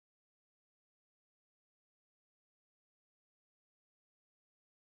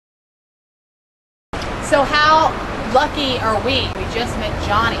So how lucky are we? We just met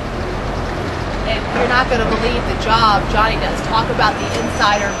Johnny. And you're not going to believe the job Johnny does. Talk about the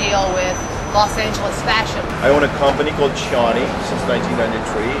insider deal with Los Angeles fashion. I own a company called Gianni since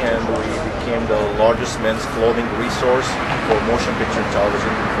 1993, and we became the largest men's clothing resource for motion picture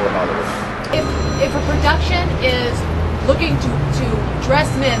television for Hollywood. If a production is looking to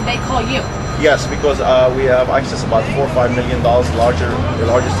dress men, they call you. Yes, because we have access about $4 or $5 million the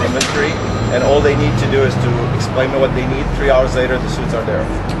largest inventory, and all they need to do is to explain me what they need. 3 hours later, the suits are there.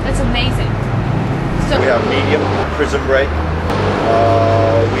 That's amazing. So we have Medium, Prison Break.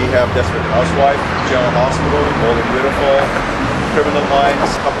 We have Desperate Housewives, General Hospital, Bold and Beautiful, Criminal Minds.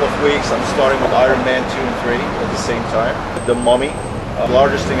 A couple of weeks, I'm starting with Iron Man 2 and 3 at the same time. The Mummy. The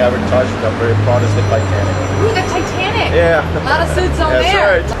largest thing I've advertised, which I'm very proud, is the Titanic. Ooh, the Titanic! Yeah. A lot of suits on That's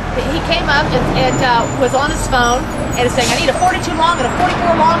there. Right. He came up and was on his phone and is saying, I need a 42 long and a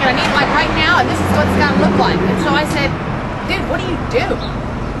 44 long and I need like right now and this is what it's got to look like. And so I said, dude, what do you do?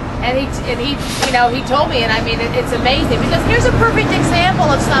 And he you know, he told me, and I mean, it's amazing because here's a perfect example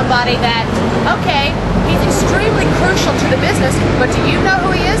of somebody that, okay, he's extremely crucial to the business, but do you know who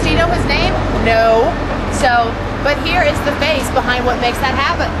he is? Do you know his name? No. So, but here is the face behind what makes that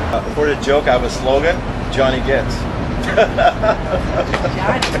happen. For the joke, I have a slogan, Johnny Gets.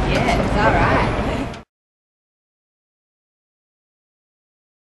 Johnny Gets, all right.